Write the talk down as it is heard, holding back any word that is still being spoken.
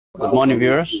Good morning,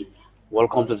 viewers.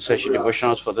 Welcome to the session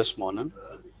devotionals for this morning.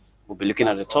 We'll be looking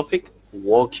at the topic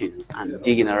walking and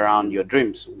digging around your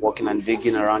dreams. Walking and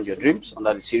digging around your dreams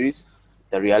under the series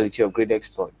The Reality of Great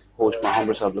Exploit. Host my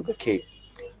humble self, Luke K.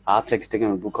 Our text taken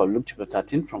in the book of Luke chapter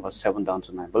 13 from verse 7 down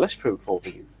to 9. But let's pray before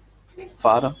we begin.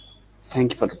 Father,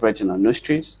 thank you for the breath in our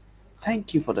nostrils.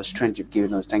 Thank you for the strength you've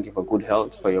given us. Thank you for good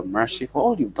health, for your mercy, for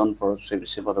all you've done for us. We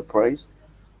receive all the praise,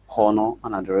 honor,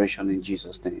 and adoration in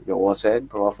Jesus' name. Your word said,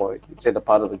 pray for it. It said, the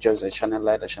part of the judge that shining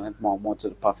light, that shining more and more to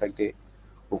the perfect day.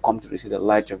 We'll come to receive the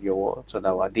light of your word, so that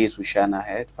our days will shine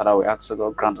ahead. Father, we ask,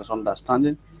 God, grant us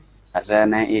understanding. Isaiah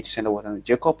 9:8 sent the word of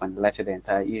Jacob and lighted the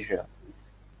entire Israel.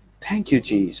 Thank you,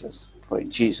 Jesus. For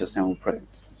in Jesus' name we pray.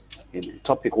 Amen.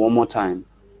 Topic one more time.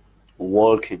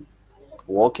 Walking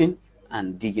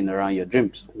and digging around your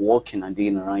dreams. Walking and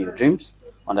digging around your dreams.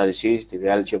 Under the series, The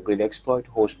Reality of Great Exploit.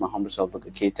 Host my humble self,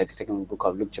 Luke K. Text taken from the book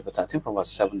of Luke chapter 13 from verse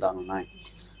 7 down to 9.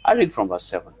 I read from verse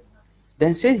 7.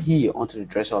 Then said he unto the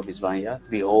dresser of his vineyard,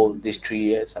 Behold, these 3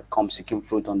 years have come seeking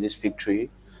fruit on this fig tree,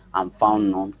 and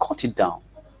found none. Cut it down.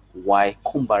 Why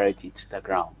cumbereth it the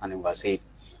ground? And in verse 8,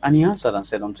 and he answered and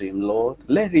said unto him, Lord,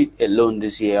 let it alone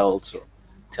this year also,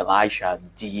 till I shall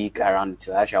dig around it,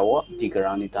 till I shall what? Dig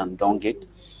around it and dung it.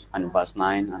 And in verse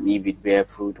 9, and if it bear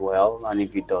fruit, well, and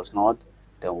if it does not,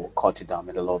 then we'll cut it down.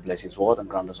 May the Lord bless his word and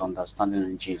grant us understanding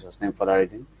in Jesus' name. For that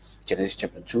reading, Genesis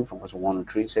chapter 2 from verse 1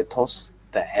 to 3 said, Thus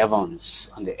the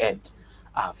heavens and the earth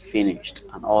are finished,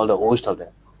 and all the host of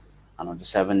them. And on the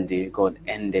seventh day God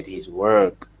ended his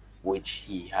work which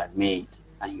he had made,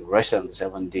 and he rested on the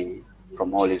seventh day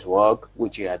from all his work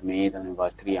which he had made. And in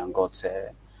verse 3, and God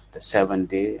said, the seventh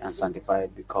day, and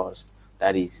sanctified, because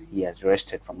that is, he has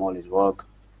rested from all his work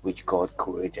which God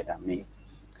created and made.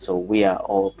 So we are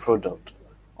all product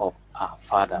of our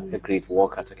Father, a great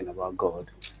worker, talking about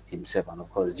God himself. And of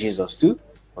course, Jesus too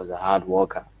was a hard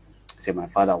worker. He said, my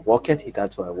Father worketh,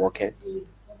 hitherto I worketh.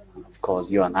 And of course,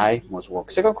 you and I must work.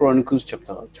 2 Chronicles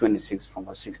chapter 26 from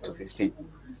verse 6 to 15.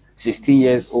 16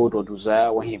 years old was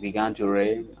Uzziah when he began to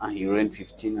reign, and he reigned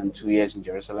 15 and 2 years in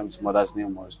Jerusalem. His mother's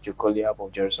name was Jecholiah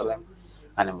of Jerusalem.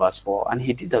 And in verse 4, and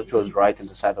he did that which was right in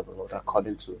the sight of the Lord,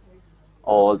 according to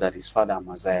all that his father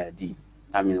Amaziah did.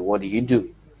 I mean, what did he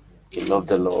do? He loved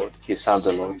the Lord, he served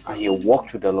the Lord, and he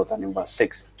walked with the Lord. And in verse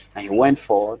 6, and he went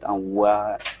forward and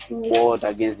warred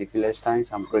against the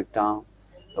Philistines, and break down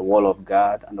the wall of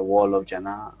Gad, and the wall of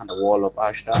Janah, and the wall of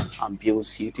Ashdod, and build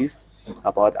cities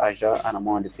about Ashdod and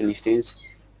among the Philistines.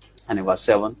 And in verse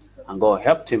 7, and God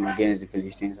helped him against the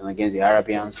Philistines and against the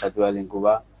Arabians that dwell in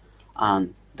Gubah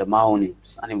and the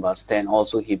Mahonims. And in verse 10,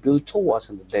 also he built towers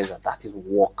in the desert, that is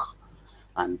walk,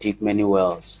 and dig many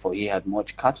wells, for he had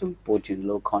much cattle, both in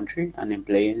low country and in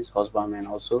plains, husbandmen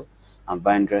also, and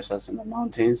vine dressers in the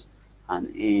mountains,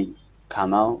 and in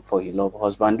Carmel, for he loved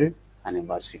husbandry. And in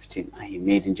verse 15, and he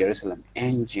made in Jerusalem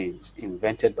engines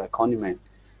invented by cunning men,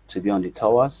 to be on the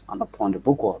towers and upon the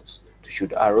bookwalls, to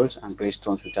shoot arrows and great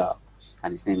stones without.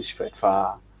 And his name spread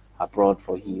far abroad,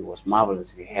 for he was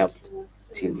marvelously helped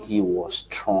till he was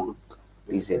strong.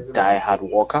 He is a die-hard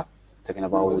worker, talking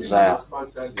about Uzziah.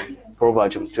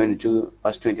 Proverbs 22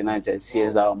 verse 29 says,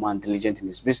 Seest thou a man diligent in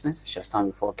his business, he shall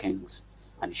stand before kings,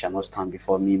 and he shall not stand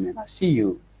before me men. I see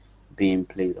you being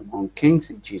placed among kings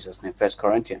in Jesus' name. 1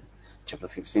 Corinthians chapter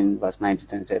 15 verse 9 to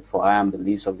 10 said, For I am the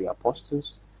least of the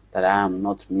apostles, that I am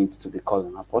not meet to be called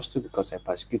an apostle, because I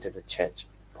persecuted the church.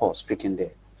 Paul speaking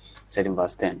there said in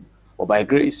verse 10, For by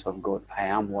grace of God I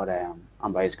am what I am,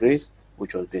 and by his grace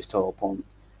which was bestowed upon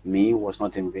me was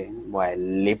not in vain, but I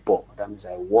labored. That means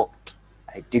I worked.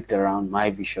 I digged around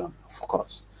my vision, of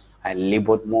course. I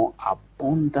labored more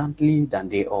abundantly than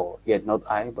they all. Yet not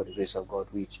I, but the grace of God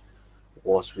which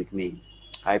was with me.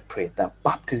 I pray that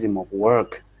baptism of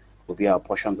work will be our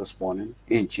portion this morning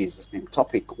in Jesus' name.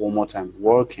 Topic one more time: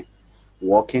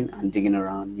 walking and digging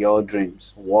around your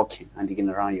dreams. Walking and digging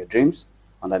around your dreams.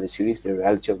 Under the series, The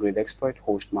Reality of Great Exploit.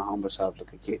 Host my humble self,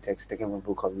 Luke K. Text taken from the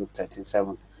book of Luke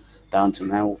 13:7 down to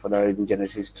 9. For that reading,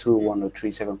 Genesis 2 1 to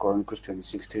 3, 2 Chronicles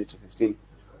 26 3 to 15,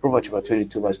 Proverbs chapter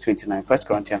 22 verse 29, 1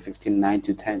 Corinthians 15 9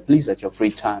 to 10. Please, at your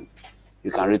free time,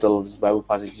 you can read all of these Bible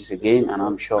passages again, and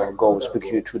I'm sure God will speak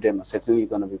to you through them, and certainly you're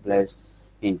going to be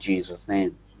blessed in Jesus'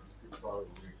 name.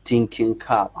 Thinking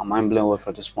cap, a mind-blowing word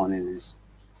for this morning is: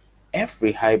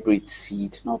 every hybrid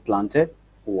seed not planted,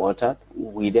 watered,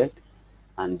 weeded,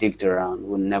 and digged around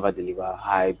will never deliver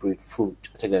hybrid fruit.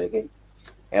 I'll take that again.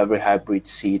 Every hybrid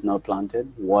seed not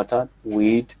planted, watered,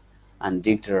 weeded, and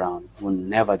digged around will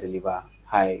never deliver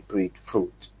hybrid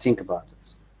fruit. Think about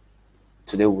it.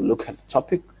 Today we'll look at the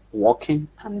topic, walking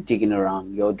and digging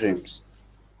around your dreams,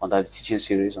 under the teaching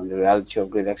series on the reality of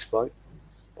great exploit.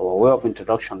 But by way of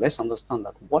introduction, let's understand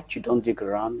that what you don't dig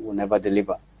around will never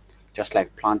deliver. Just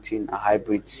like planting a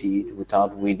hybrid seed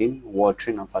without weeding,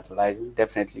 watering, and fertilizing,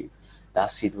 definitely that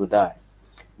seed will die.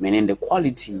 Meaning the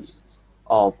quality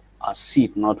of a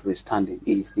seed notwithstanding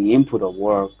is the input of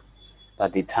work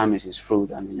that determines its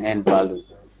fruit and its end value.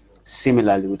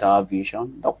 Similarly, with our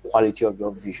vision, the quality of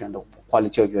your vision, the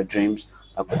quality of your dreams,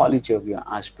 the quality of your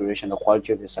aspiration, the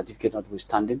quality of your certificate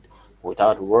notwithstanding,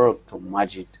 without work to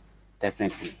match it,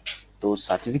 definitely those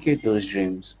certificates, those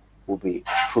dreams will be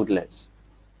fruitless.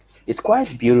 It's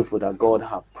quite beautiful that God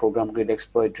has programmed great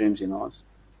exploit dreams in us,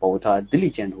 but with our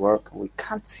diligent work, we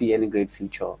can't see any great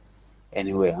future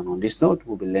anywhere. And on this note,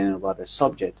 we'll be learning about the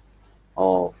subject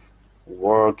of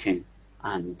working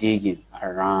and digging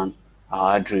around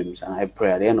our dreams. And I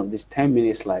pray at the end of this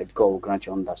 10-minute slide, God will grant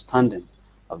you understanding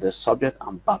of the subject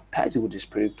and baptize you with the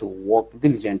Spirit to walk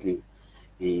diligently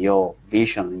in your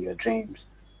vision and your dreams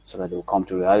so that they will come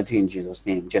to reality in Jesus'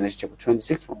 name. Genesis chapter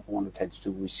 26 from 1 to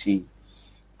 32, we see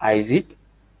Isaac.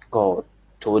 God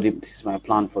told him, "This is my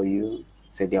plan for you."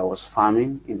 Said there was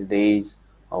famine in the days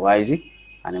of Isaac.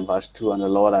 And in verse 2, and the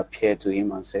Lord appeared to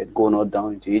him and said, "Go not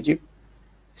down into Egypt."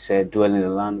 He said, "Dwell in the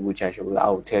land which I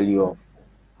will tell you of."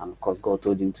 And of course, God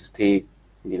told him to stay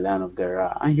in the land of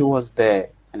Gerar. And he was there.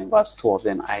 And in verse 12,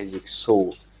 then Isaac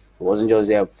sowed. He wasn't just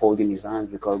there folding his hands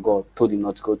because God told him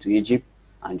not to go to Egypt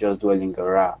and just dwell in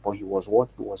Gerar. But he was what?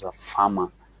 He was a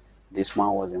farmer. This man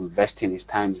was investing his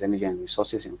time, his energy, and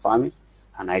resources in farming.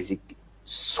 And Isaac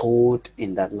sowed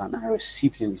in that land and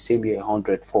received in the same year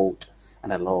 100-fold.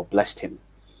 And the Lord blessed him.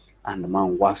 And the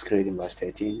man waxed great in verse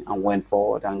 13 and went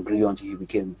forward and grew until he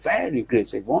became very great.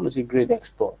 So if you want to see great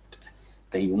exploit,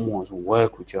 then you must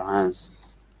work with your hands.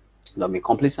 Don't be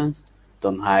complacent.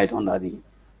 Don't hide under the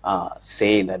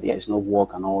saying that there is no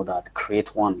work and all that.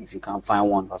 Create one if you can't find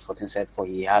one. Verse 14 said, "For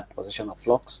he had possession of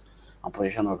flocks and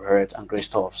possession of herds and great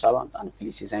store of servants, and the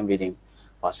Philistines envied him."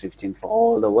 Verse 15, "For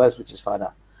all the wells which his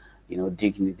father,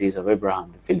 dig in the days of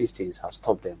Abraham, the Philistines had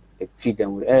stopped them. They feed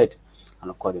them with earth." And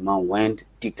of course, the man went,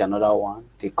 digged another one.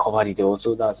 They covered it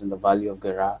also. That's in the valley of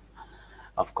Gerar.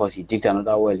 Of course, he digged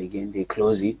another well again. They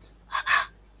closed it.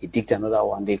 He digged another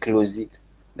one. They closed it.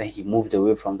 Then he moved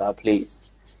away from that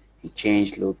place. He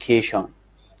changed location.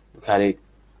 Look at it.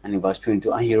 And in verse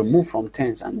 22, and he removed from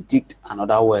tents and digged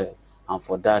another well. And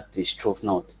for that they strove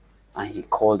not. And he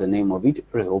called the name of it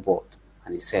Rehoboth.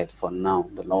 And he said, "For now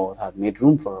the Lord hath made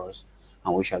room for us,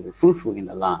 and we shall be fruitful in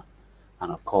the land."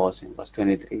 And of course, in verse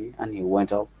 23, and he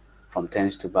went up from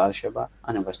thence to Baal-sheba.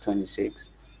 And in verse 26,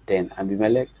 then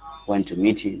Abimelech went to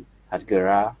meet him at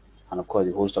Gerar, and of course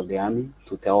the host of the army,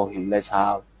 to tell him, "Let's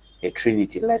have a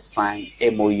trinity, let's sign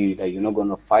MOU that you're not going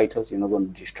to fight us, you're not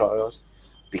going to destroy us,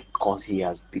 because he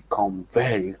has become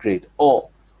very great,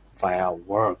 all via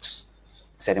works."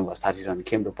 Said in verse 32, and it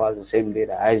came to pass the same day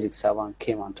that Isaac's servant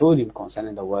came and told him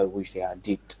concerning the well which they had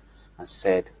digged, and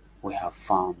said, "We have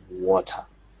found water."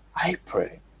 I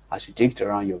pray as you dig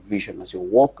around your vision, as you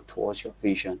walk towards your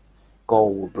vision, God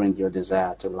will bring your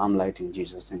desire to limelight in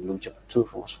Jesus' name. Luke chapter 2,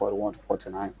 verse 41 to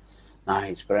 49. Now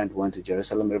his parents went to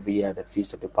Jerusalem every year at the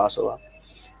feast of the Passover.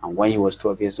 And when he was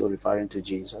 12 years old, referring to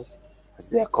Jesus, as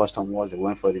their custom was, they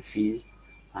went for the feast,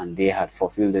 and they had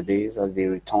fulfilled the days. As they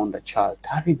returned, the child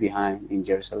tarried behind in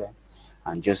Jerusalem,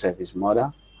 and Joseph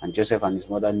and his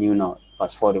mother knew not.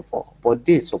 Verse 44. But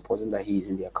they, supposing that he is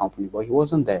in their company, but he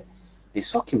wasn't there, they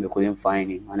sought him, they couldn't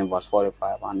find him. And in verse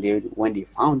 45, and when they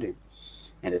found him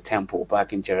in the temple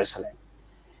back in Jerusalem,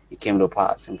 it came to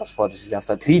pass in verse 46,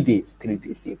 after 3 days,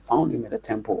 they found him in the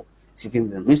temple, sitting in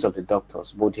the midst of the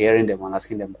doctors, both hearing them and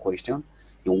asking them questions.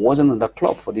 He wasn't on the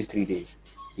clock for these 3 days.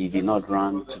 He did not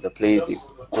run to the place they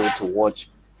go to watch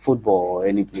football or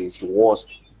any place. He was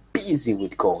busy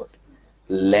with God,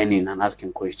 learning and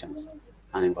asking questions.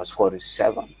 And in verse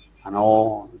 47, and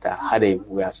all that had him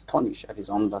were astonished at his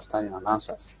understanding and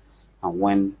answers. And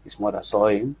when his mother saw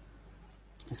him,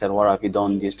 he said, "What have you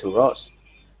done this to us?"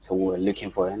 So we were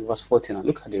looking for him. Verse 14, and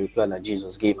look at the reply that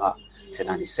Jesus gave her. He said,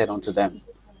 and he said unto them,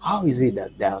 "How is it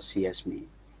that thou seest me?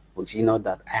 Would ye know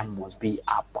that I must be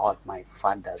about my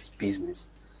Father's business?"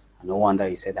 And no wonder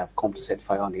he said, "I've come to set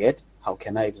fire on the earth. How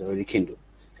can I if it's already kindled?"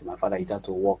 Said, "My Father is that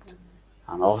to walk,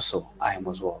 and also I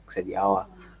must walk." Said, "The hour,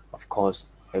 of course,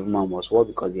 every man must walk,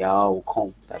 because the hour will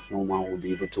come that no man will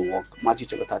be able to walk." Matthew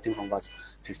chapter 13 from verse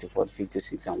 54 to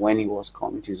 56. And when he was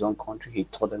coming to his own country, he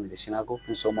taught them in the synagogue,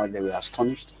 and so much they were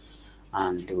astonished,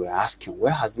 and they were asking,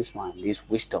 "Where has this man this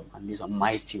wisdom and these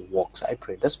mighty works?" I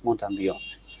pray this month and beyond,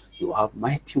 you will have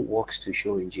mighty works to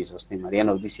show in Jesus' name. At the end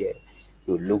of this year,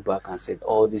 you will look back and say,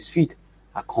 all these feet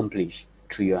accomplished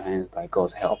through your hands by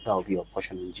God's help. That will be your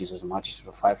portion in Jesus. Matthew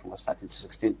chapter 5 from verse 13 to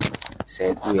 16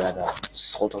 said, we are the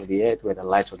salt of the earth, we are the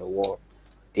light of the world.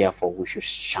 Therefore, we should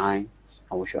shine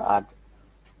and we should add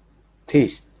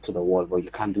taste to the world, but you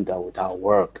can't do that without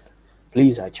work.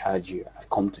 Please, I charge you. I've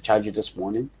come to charge you this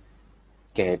morning.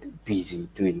 Get busy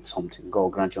doing something.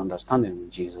 God grant you understanding in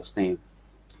Jesus' name.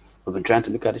 We've been trying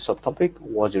to look at this subtopic,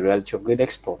 what's the reality of great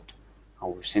exploit?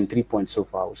 And we've seen 3 points so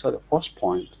far. We saw the first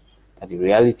point, that the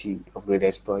reality of great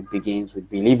exploit begins with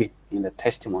believing in the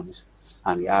testimonies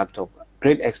and the act of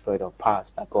great exploit of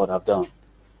past that God have done.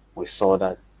 We saw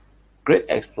that great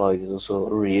exploit is also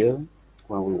real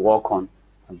when we walk on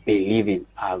and believing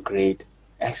our great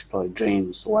exploit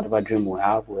dreams. Whatever dream we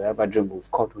have, whatever dream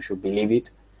we've caught, we should believe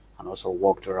it and also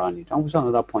walk around it. And we saw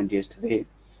another point yesterday,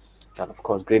 that of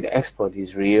course great exploit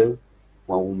is real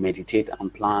when we meditate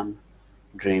and plan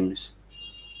dreams.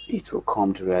 It will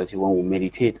come to reality. When we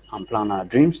meditate and plan our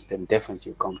dreams, then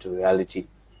definitely will come to reality.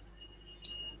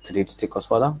 Today, to take us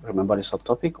further, remember the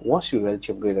subtopic, what's the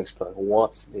reality of great exploit?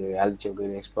 What's the reality of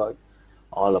great exploit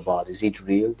all about? Is it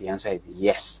real? The answer is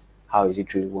yes. How is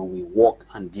it real? When we walk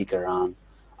and dig around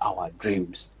our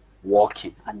dreams,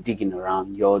 walking and digging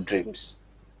around your dreams.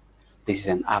 This is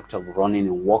an act of running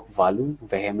in work value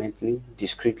vehemently,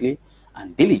 discreetly,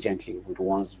 and diligently with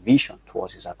one's vision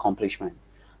towards its accomplishment.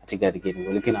 I take that again.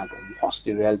 We're looking at what's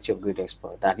the reality of great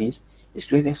exploit. That is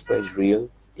great exploit real?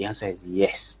 The answer is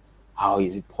yes. How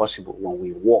is it possible? When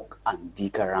we walk and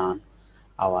dig around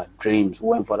our dreams. We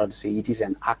went further to say it is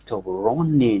an act of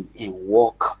running in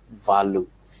work value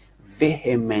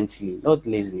vehemently, not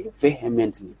lazily,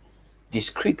 vehemently,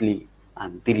 discreetly,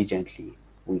 and diligently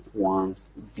with one's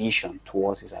vision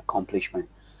towards his accomplishment.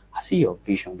 I see your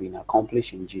vision being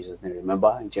accomplished in Jesus' name.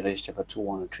 Remember in Genesis chapter 2,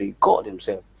 1 to 3, God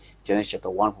himself, Genesis chapter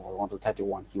 1, from 1 to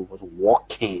 31, he was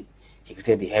walking. He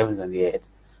created the heavens and the earth.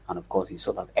 And of course, he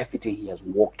saw that everything he has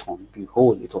walked on,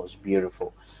 behold, it was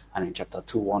beautiful. And in chapter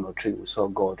 2, 1 or 3, we saw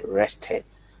God rested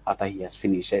after he has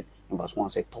finished. Said in verse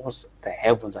 1, said, thus the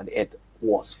heavens and the earth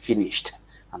was finished,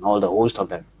 and all the host of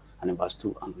them. And in verse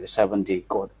 2, on the seventh day,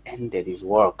 God ended his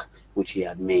work which he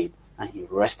had made, and he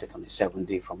rested on the seventh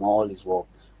day from all his work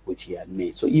which he had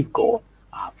made. So if God,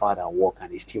 our Father, walked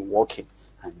and is still walking,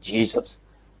 and Jesus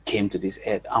came to this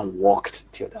earth and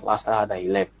walked till the last hour that he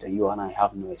left, then you and I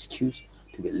have no excuse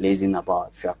to be lazing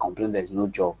about. If you are complaining there is no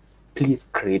job, please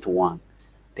create one.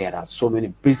 There are so many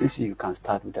businesses you can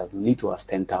start with as little as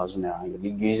 10,000 naira.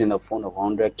 You're using a phone of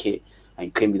 100k and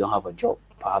you claim you don't have a job.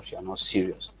 Perhaps you are not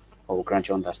serious. I will grant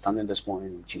you understanding this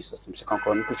morning in Jesus' name. 2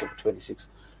 Chronicles chapter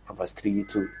 26 from verse 3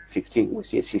 to 15. We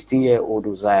see a 16-year-old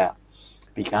Uzziah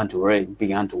began to reign,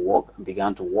 began to walk, and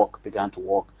began to walk,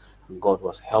 and God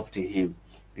was helping him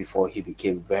before he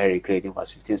became very great. In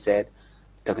verse 15 said,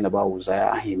 talking about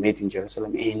Uzziah, he made in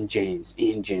Jerusalem engines.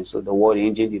 So the word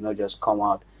engine did not just come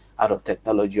out of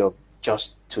technology of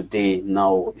just today.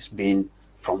 No, it's been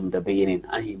from the beginning.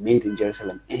 And he made in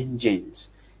Jerusalem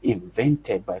engines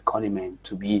invented by cunning men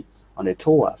to be on the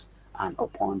towers and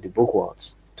upon the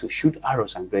bulwarks, to shoot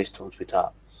arrows and great stones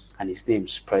without. And his name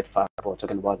spread far abroad.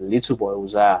 Talking about the little boy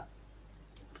Uzziah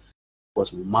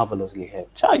was marvelously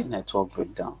helped. Child network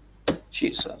breakdown.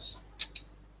 Jesus.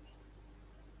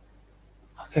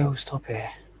 Okay, we'll stop here.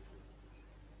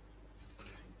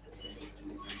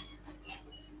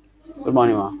 Good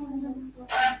morning, ma.